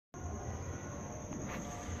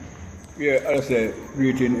Yeah, I say,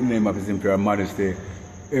 greeting in the name of His Imperial Majesty,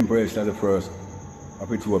 Emperor Haile Selassie I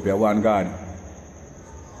of Ethiopia, one God.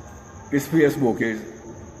 This Facebook is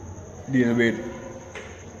dealing with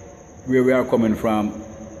where we are coming from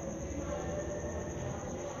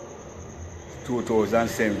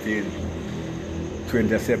 2017,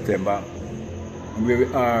 20 September, and where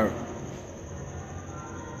we are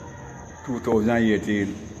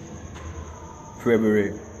 2018,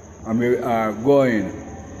 February, and where we are going.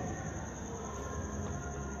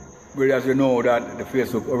 But as you know that the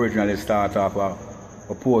Facebook originally started off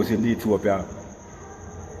opposing the Ethiopia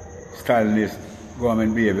stylist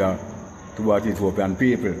government behavior towards Ethiopian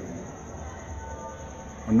people.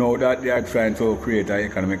 And now that they are trying to create an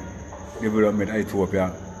economic development of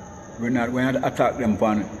Ethiopia, we're not attack them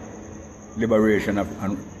upon liberation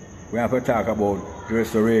and we have to talk about the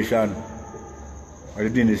restoration of the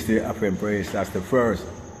dynasty of Emperor Haile Selassie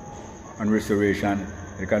I and restoration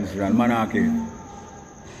of the constitutional monarchy.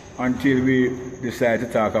 Until we decide to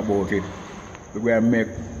talk about it, we're going to make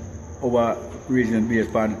our reason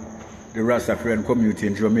based on the Rastafarian community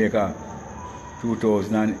in Jamaica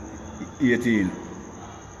 2018.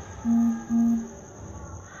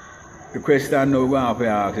 The question now we're going to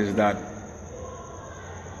ask is that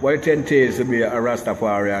what it entails to be a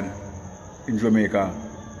Rastafarian in Jamaica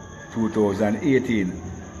 2018.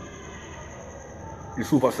 The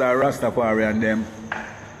superstar Rastafarian them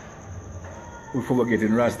we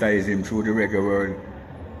forgetting Rastaism through the reggae world.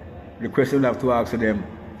 The question we have to ask them,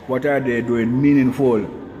 what are they doing meaningful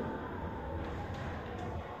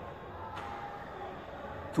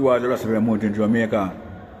towards the Rastafarian movement in Jamaica?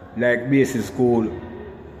 Like basic school,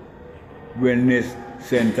 wellness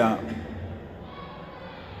center,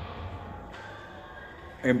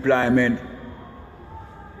 employment,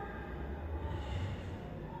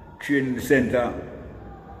 training center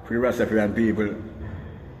for the Rastafarian people,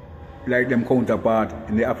 like them counterpart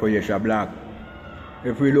in the Afro-Asia bloc.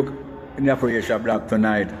 If we look in the Afro-Asia bloc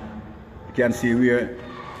tonight, you can see where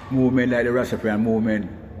movement like the Rastafarian movement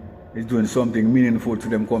is doing something meaningful to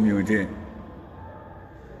them community.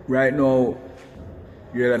 Right now,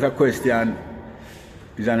 you have a question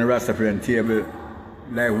is on the Rastafarian table,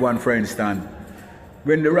 like one for instance.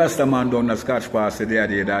 When the Rasta man down the Scotch Pass the other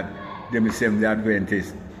day that they be same the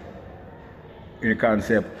Adventists in the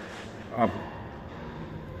concept of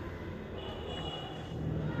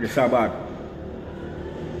the Sabbath.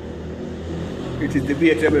 It is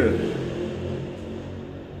debatable.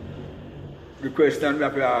 The question we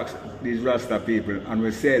have to ask these Rasta people and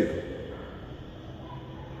we say,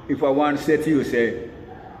 if I want to say to you, say,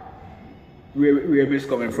 where is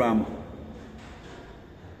coming from?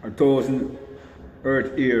 1,000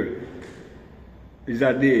 earth year is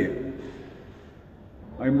that day.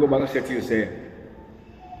 I'm go back and say to you, say,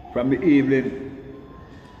 from the evening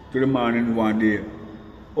to the morning one day,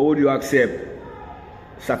 how would you accept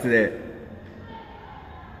Saturday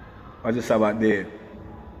as a Sabbath day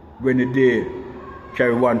when the day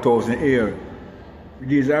carry 1,000 years?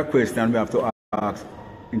 These are questions we have to ask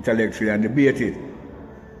intellectually and debate it.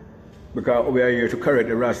 Because we are here to correct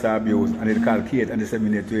the Rasta abuse and inculcate and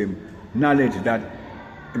disseminate to him knowledge that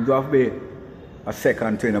him do have to be a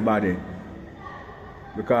second to anybody.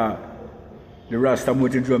 Because the Rasta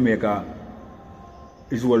movement in Jamaica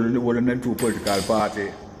is one of the two political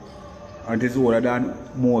parties. And it is older than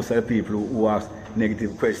most of the people who ask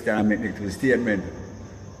negative questions and make negative statements.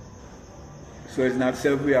 So it's not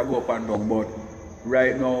self we are go up and down, but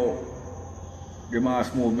right now the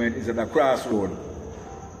mass movement is at a crossroad.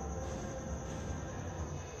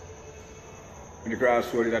 And the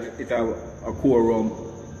crossroad is that it has a quorum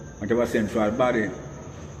and it has a central body.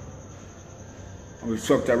 And we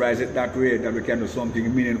structurize it that way that we can do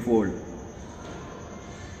something meaningful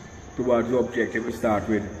towards the objective we start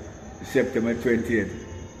with September 28th.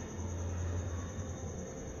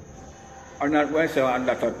 I'm not going to say a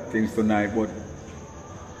lot of things tonight, but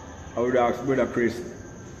I would ask Brother Chris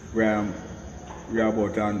Graham,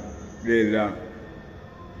 Robert and Leila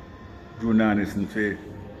Junanison to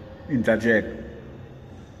interject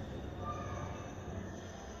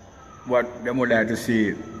what they would like to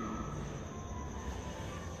see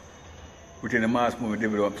within the mass movement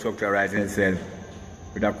develop structurizing itself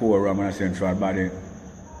with a quorum and a central body.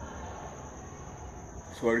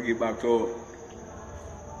 So I'll give back to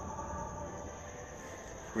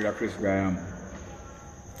Brother Chris Graham.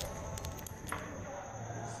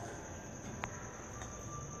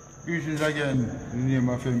 Greetings again in the name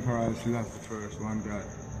of Emperor Haile Selassie I, one God.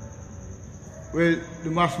 Well,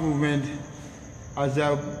 the mass movement, as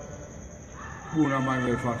I born a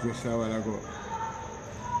Manuel Factor said a while ago,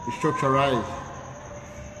 is structurized.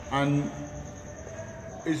 And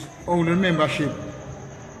is only membership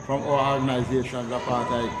from our organizations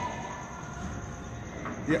apartheid.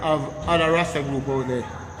 You have other Rasta group out there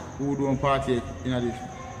who don't partake in this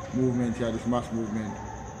movement here, this mass movement.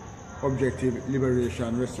 Objective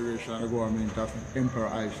liberation, restoration of the government of Emperor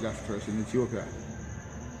Haile Selassie I in Ethiopia.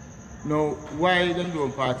 Now, why they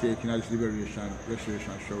don't partake in this liberation,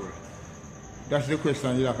 restoration struggle? That's the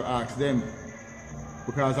question you have to ask them.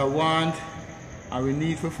 Because I want, and we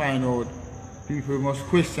need to find out, people must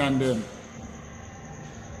question them.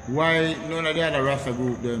 Why none of the other Rasta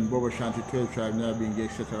group, them, Bobo Shanti, 12 tribe, Nyabingi,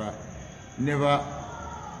 etc., never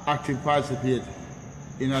actively participate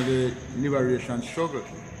in the liberation struggle?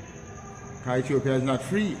 Because Ethiopia is not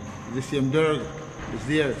free. The same Derg is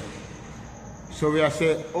there. So we are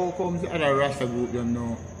saying, how come the other Rasta group them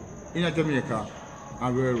now in Jamaica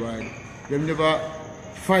and worldwide? They never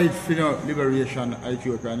fight for liberation of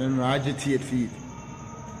Ethiopia and then agitate for it.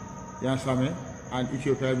 You understand me? And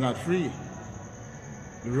Ethiopia is not free.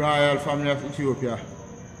 The royal family of Ethiopia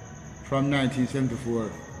from 1974.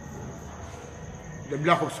 They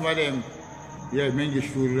block up some of them, yeah,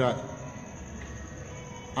 Mengistu do that.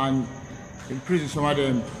 And imprison some of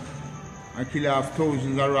them and kill off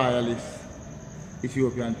thousands of royalists,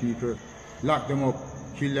 Ethiopian people, lock them up,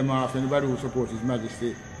 kill them off, anybody who supports His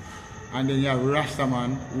Majesty. And then you have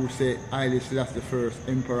Rastaman who say Haile Selassie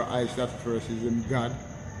I, Emperor Haile Selassie I is him God.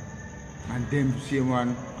 And them same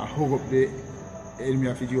one hug up the enemy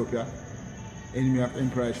of Ethiopia, enemy of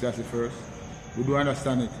Emperor Haile Selassie I. We do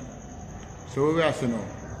understand it. So what we are saying now,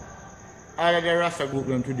 all of the Rasta group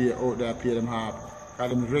them today out there play them harp, call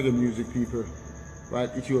them reggae music people,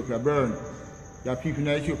 while Ethiopia burn. There are people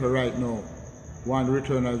in Ethiopia right now want to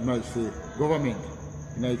return His Majesty government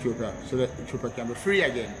in Ethiopia so that Ethiopia can be free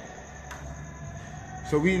again.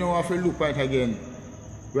 So we now have to look right again.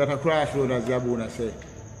 We're at a crossroad, as Yabuna said.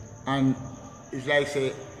 And it's like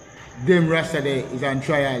say, them Rasta there is on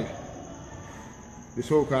trial. The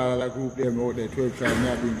so-called group them out there, 12 tribes,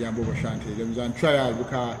 Nyabingi and Bobo Shanti, them is on trial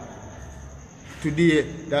because today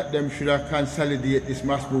that them should have consolidate this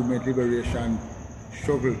mass movement liberation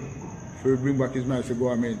struggle to bring back His Majesty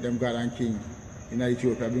government, them God and King in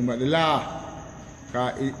Ethiopia, bring back the law.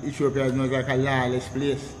 Because Ethiopia is not like a lawless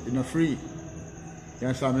place, it's not free. You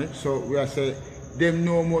understand me? So we are saying them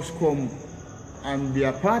now must come and be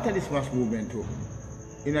a part of this mass movement too.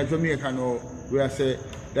 In Jamaica now, we are saying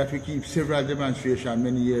that we keep several demonstrations,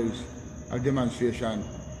 many years of demonstration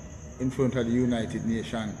in front of the United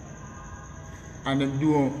Nations. And them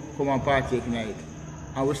don't come and partake in it.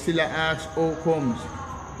 And we still ask how comes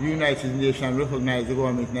the United Nations recognize the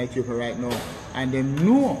government in Ethiopia right now. And them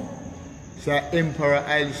know that Emperor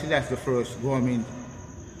Haile Selassie I government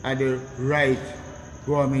are the right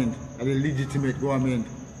government, are the legitimate government,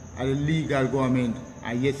 are the legal government,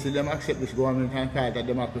 and yet still them accept this government and call it a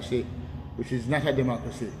democracy, which is not a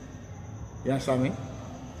democracy. You understand me?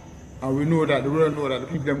 And we know that, the world know that, the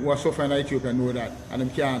people who are suffering in Ethiopia know that, and them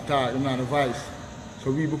can't talk, them not a voice.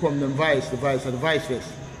 So we become them voice, the voice of the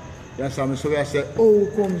voiceless. You understand me? So we are saying,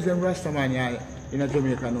 oh, comes them Rastaman here in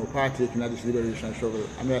Jamaica now, partaking in this liberation struggle,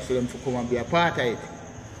 and we are saying them to come and be a part of it.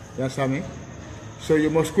 You understand me? So you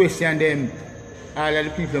must question them, all of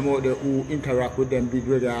the people out there who interact with them big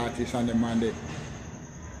reggae artists and them man there.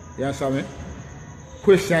 You understand me?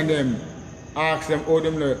 Question them, ask them how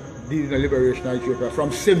them deal with the liberation of Ethiopia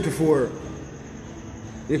from 74.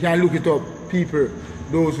 You can look it up, people,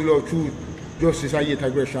 those who love truth, justice and yet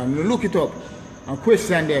aggression. Look it up and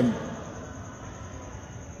question them.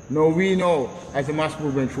 Now we know, as a mass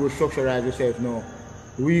movement, we will structuralize ourselves now.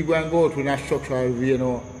 We go and go to that structural way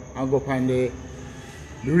now and go up on the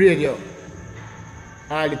radio,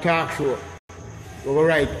 all the talk show. We will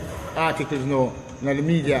write articles now in the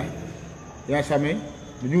media. You understand me?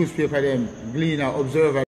 The newspaper them, Gleaner,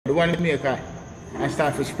 Observer, the one in Jamaica, and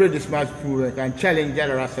start to spread this mass movement and challenge the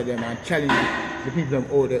other rest of them and challenge the people them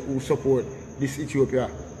out there who support this Ethiopia.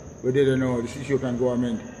 We didn't know this Ethiopian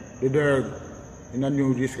government, the Derg, in a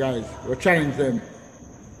new disguise. We challenge them.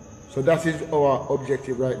 So that is our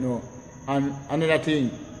objective right now. And another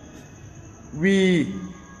thing, we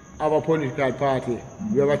have a political party,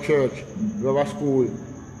 we have a church, we have a school, we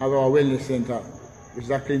have our wellness center, which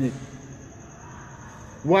is a clinic.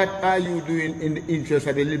 What are you doing in the interest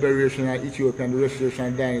of the liberation of Ethiopia and the restoration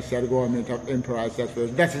of dynasty of the government of Emperor Haile Selassie I?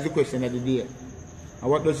 That is the question of the day.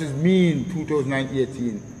 And what does this mean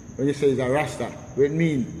 2018 when you say it's a Rasta? What it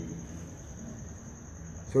mean?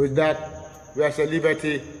 So with that, we have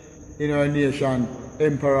liberty in our nation.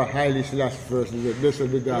 Emperor Haile Selassie I is the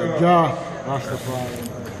blessed be God. Jah Rastafari.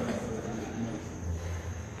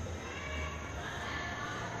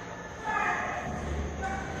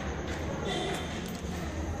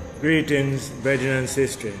 Greetings, brethren and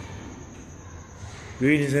sisters.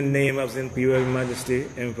 Greetings in the name of His Imperial Majesty,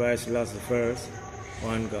 Emperor Haile Selassie I,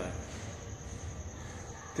 one God.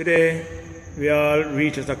 Today, we all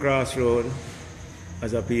reach at a crossroad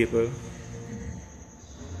as a people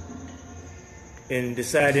in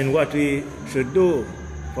deciding what we should do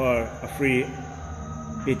for a free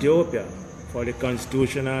Ethiopia, for the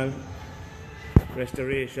constitutional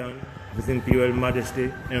restoration of His Imperial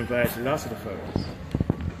Majesty, Emperor Haile Selassie I.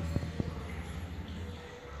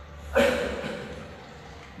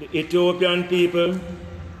 The Ethiopian people,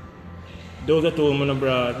 those at home and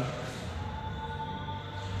abroad,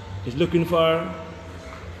 is looking for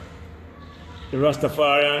the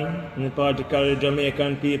Rastafarian and particularly the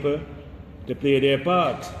Jamaican people to play their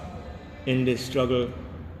part in this struggle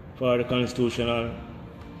for the constitutional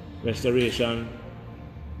restoration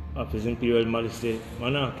of His Imperial Majesty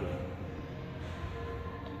monarchy.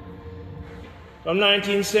 From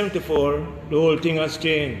 1974, the whole thing has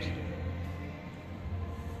changed.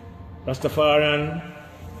 Rastafarian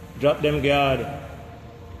dropped them guard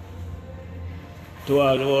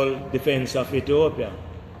toward the whole defense of Ethiopia.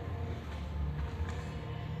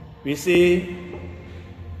 We see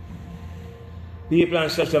people on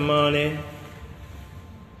Shashamane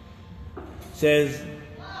says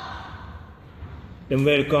them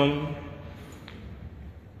welcome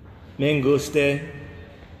Menguste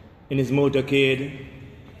in his motorcade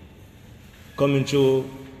coming through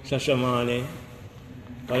Shashamane.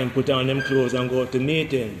 And put on them clothes and go to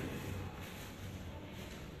meet him.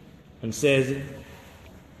 And says,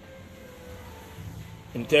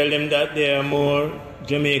 and tell them that there are more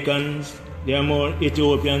Jamaicans, there are more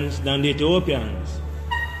Ethiopians than the Ethiopians.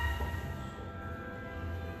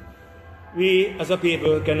 We as a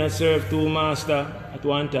people cannot serve two masters at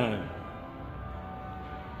one time.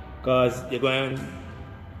 Because you're going to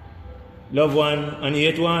love one and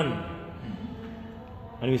hate one.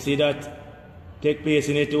 And we see that take place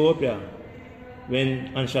in Ethiopia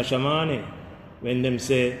when on Shashamane, when them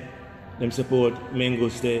say them support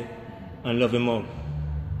Menguste and love him up.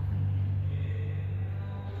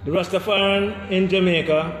 The Rastafarian in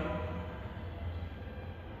Jamaica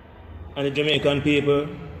and the Jamaican people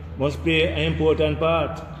must play an important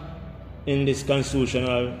part in this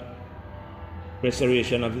constitutional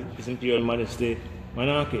restoration of His Imperial Majesty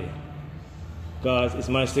monarchy. Because His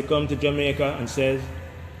Majesty come to Jamaica and says,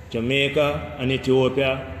 Jamaica and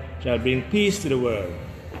Ethiopia shall bring peace to the world.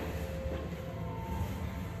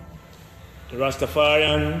 The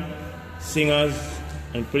Rastafarian singers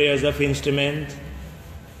and players of instruments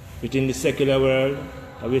within the secular world,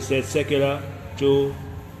 as we said secular, to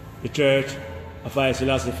the Church of Haile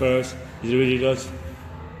Selassie I is a religious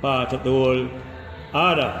part of the whole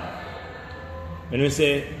order. When we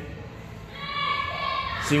say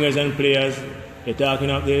singers and players, we're talking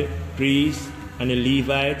of the priests and the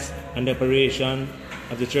Levites and the operation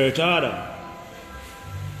of the church order.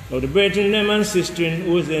 Now the brethren them and sisters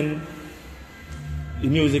who is in the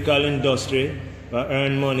musical industry or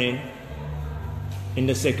earn money in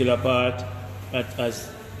the secular part that as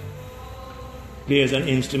plays an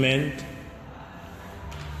instrument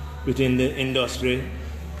within the industry,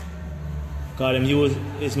 call them use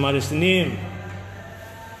His Majesty's name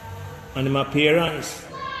and them appearance,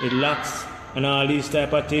 it lacks and all these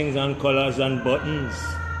type of things and colors and buttons.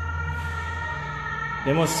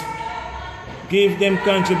 They must give them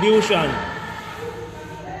contribution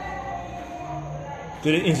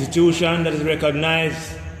to the institution that is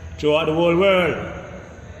recognized throughout the whole world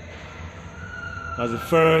as the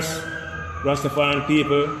first Rastafarian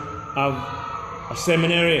people have a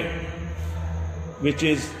seminary which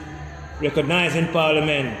is recognized in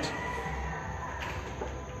Parliament.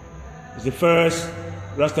 It's the first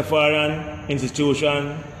Rastafarian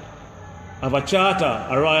institution of a charter,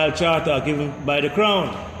 a royal charter given by the Crown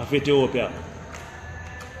of Ethiopia.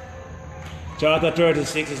 Charter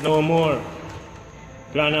 36 is no more.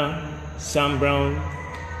 Planner, Sam Brown,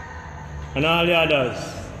 and all the others.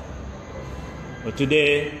 But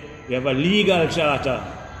today, we have a legal charter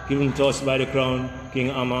given to us by the Crown, King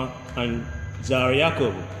Amma and Tsar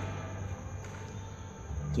Yaqub.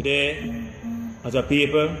 Today, as a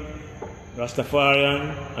people,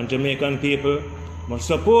 Rastafarian and Jamaican people must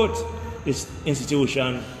support this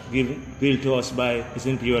institution built to us by His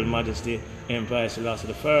Imperial Majesty, Emperor Haile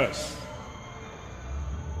Selassie I.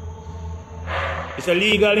 It's a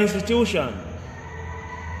legal institution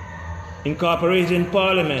incorporated in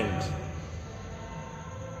Parliament.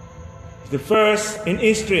 It's the first in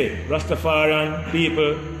history Rastafarian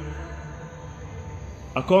people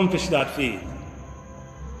accomplished that feat.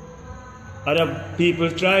 Other people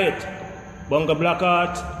try it. Bunga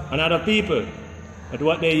Blackheart and other people. But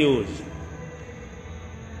what they use?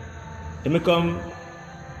 They become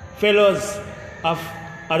fellows of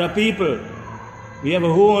other people. We have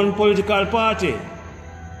our own political party.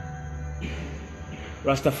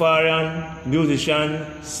 Rastafarian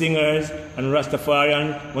musicians, singers, and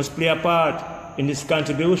Rastafarian must play a part in this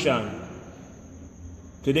contribution.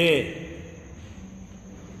 Today,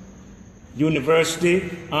 University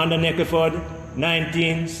under Neckerford,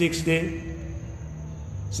 1960,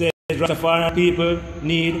 says Rastafarian people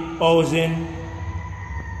need housing,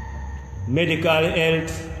 medical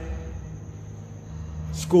health,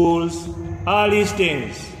 schools, all these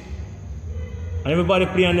things. And everybody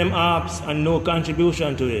playing them harps and no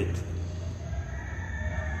contribution to it.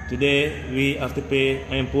 Today, we have to pay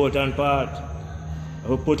an important part.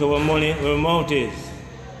 We put our money where our mouth is.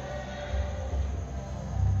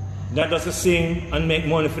 Not just to sing and make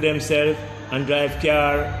money for themselves and drive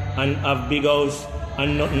car and have big house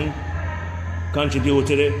and nothing contribute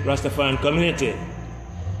to the Rastafarian community.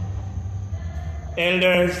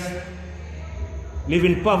 Elders live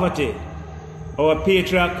in poverty. Our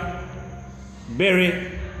patriarch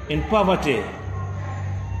buried in poverty.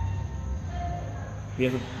 We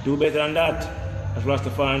have to do better than that as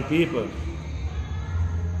Rastafarian people.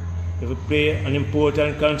 We have to play an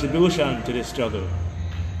important contribution to this struggle.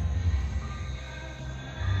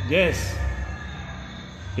 Yes,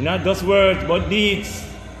 it's not just words but deeds.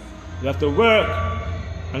 You have to work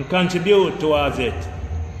and contribute towards it.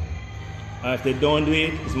 And if they don't do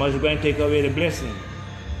it, it's much going to take away the blessing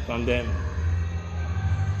from them.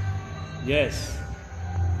 Yes,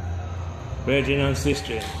 brethren and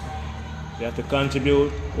sisters, we have to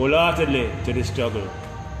contribute wholeheartedly to this struggle.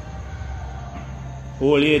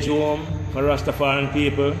 Old age home for Rastafarian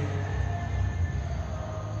people,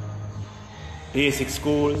 basic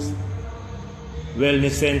schools,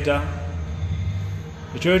 wellness center.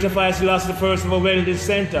 The Church of Haile Selassie I of a wellness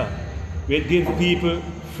center will give people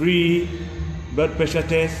free blood pressure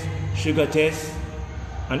tests, sugar tests,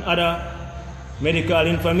 and other medical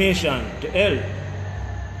information to help.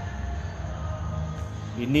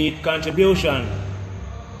 We need contribution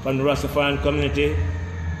from the Rastafarian community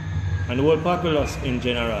and the whole populace in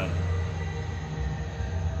general.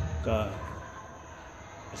 God,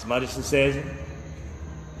 as Madison says,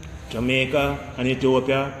 Jamaica and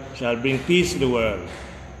Ethiopia shall bring peace to the world.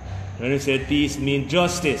 When we said peace, means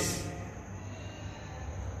justice.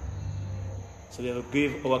 So we have to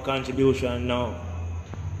give our contribution now,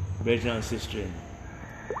 brethren and sisters.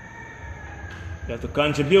 We have to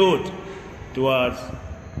contribute towards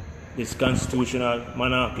this constitutional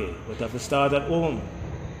monarchy, but we have to start at home.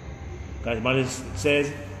 Because Madison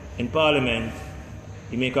says in Parliament,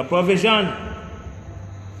 he make a provision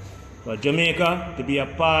for Jamaica to be a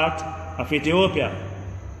part of Ethiopia.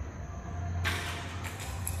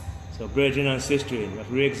 So, brethren and sisters, we have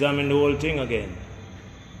to re-examine the whole thing again.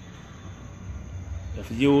 We have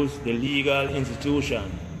to use the legal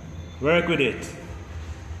institution, work with it,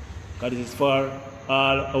 because it is for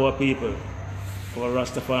all our people, our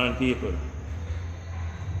Rastafarian people.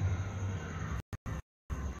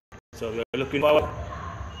 So, we are looking forward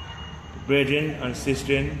to brethren and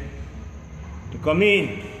sisters to come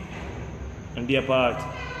in and be a part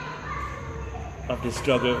of the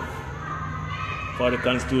struggle for the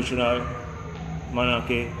constitutional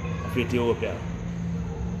monarchy of Ethiopia.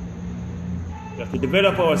 We have to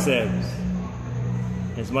develop ourselves.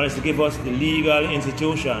 It's managed to give us the legal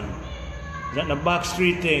institution. It's not a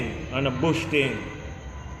backstreet thing and a bush thing.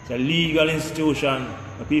 It's a legal institution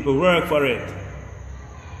where people work for it.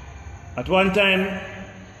 At one time,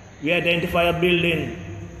 we identified a building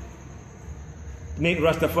to make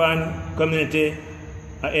Rastafarian community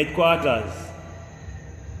a headquarters.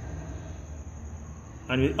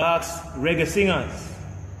 And we asked reggae singers,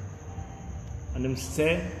 and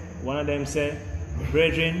one of them said,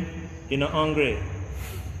 brethren, you're not hungry,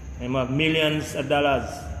 and you have millions of dollars.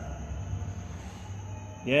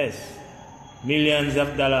 Yes, millions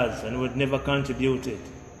of dollars, and would never contribute it.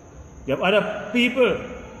 You have other people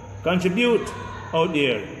contribute out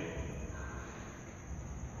there.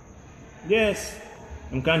 Yes,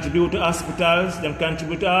 them contribute to hospitals, them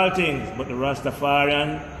contribute to all things, but the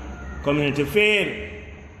Rastafarian community fail.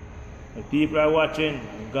 The people are watching,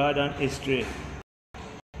 God and history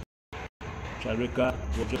shall record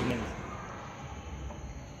the judgment.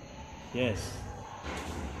 Yes.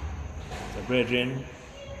 So, brethren,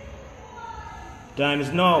 time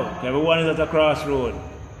is now. Everyone is at a crossroad.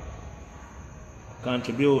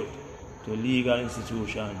 Contribute to a legal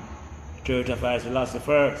institution, Church of Haile Selassie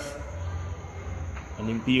I, and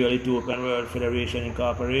Imperial Ethiopian World Federation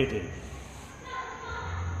Incorporated.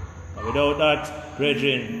 And without that,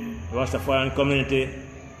 brethren, the Rastafarian community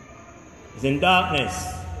is in darkness.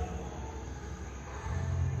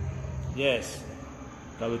 Yes,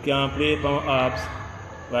 because we can't play from our harps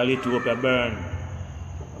while Ethiopia burn.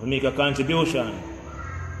 We make a contribution.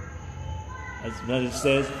 As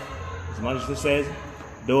Majesty says,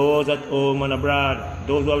 those at home and abroad,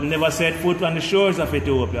 those who have never set foot on the shores of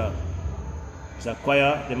Ethiopia, is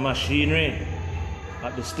acquire the machinery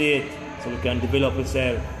of the state so we can develop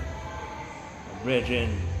itself. Brethren,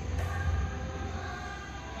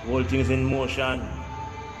 the whole thing is in motion.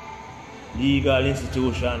 Legal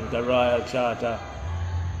institution, the royal charter,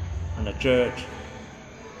 and the church,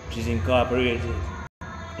 which is incorporated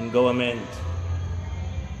in government,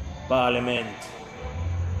 parliament.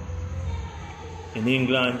 In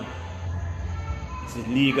England, it is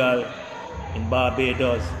legal. In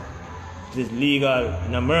Barbados, it is legal.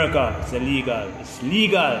 In America, it's illegal. It's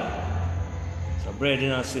legal. So,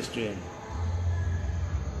 brethren and sisters,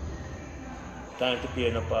 time to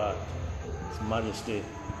play a part. His Majesty,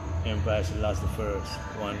 Emperor Haile Selassie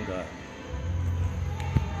I, one God.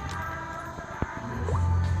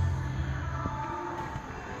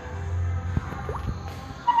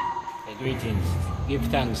 Greetings. Give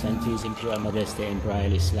thanks unto His Imperial Majesty Emperor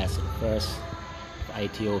Haile Selassie I of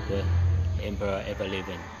Ethiopia, Emperor ever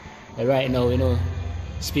living. But right now,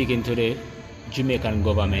 speaking to the Jamaican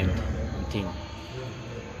government and thing,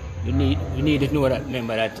 we need to know that,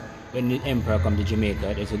 remember that when the Emperor comes to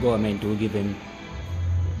Jamaica, there's a government who give him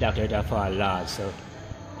doctorate of all laws. So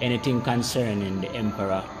anything concerning the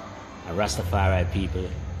Emperor and Rastafari people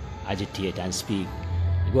agitate and speak,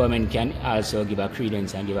 the government can also give a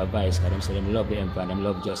credence and give advice because them say them love the Emperor and them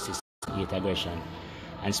love justice, hate aggression.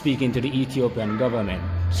 And speaking to the Ethiopian government,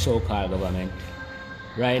 so-called government,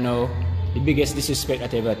 right now, the biggest disrespect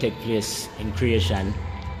that ever take place in creation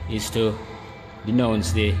is to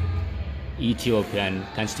denounce the Ethiopian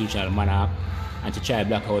constitutional monarch and to try to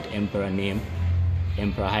block out Emperor name,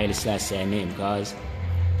 Emperor Haile Selassie I name, because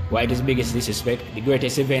why this biggest disrespect? The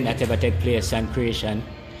greatest event that ever take place in creation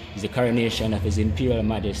is the coronation of His Imperial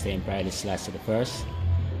Majesty Emperor Haile Selassie I.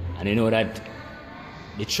 And you know that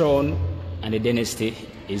the throne and the dynasty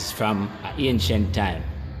is from an ancient time.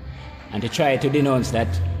 And to try to denounce that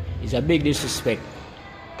is a big disrespect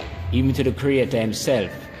even to the Creator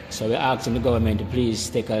himself. So we're asking the government to please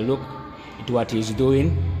take a look at what he's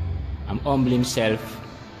doing and humble himself,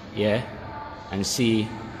 and see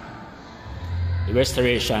the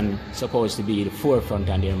restoration supposed to be the forefront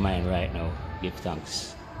on their mind right now. Give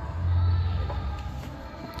thanks.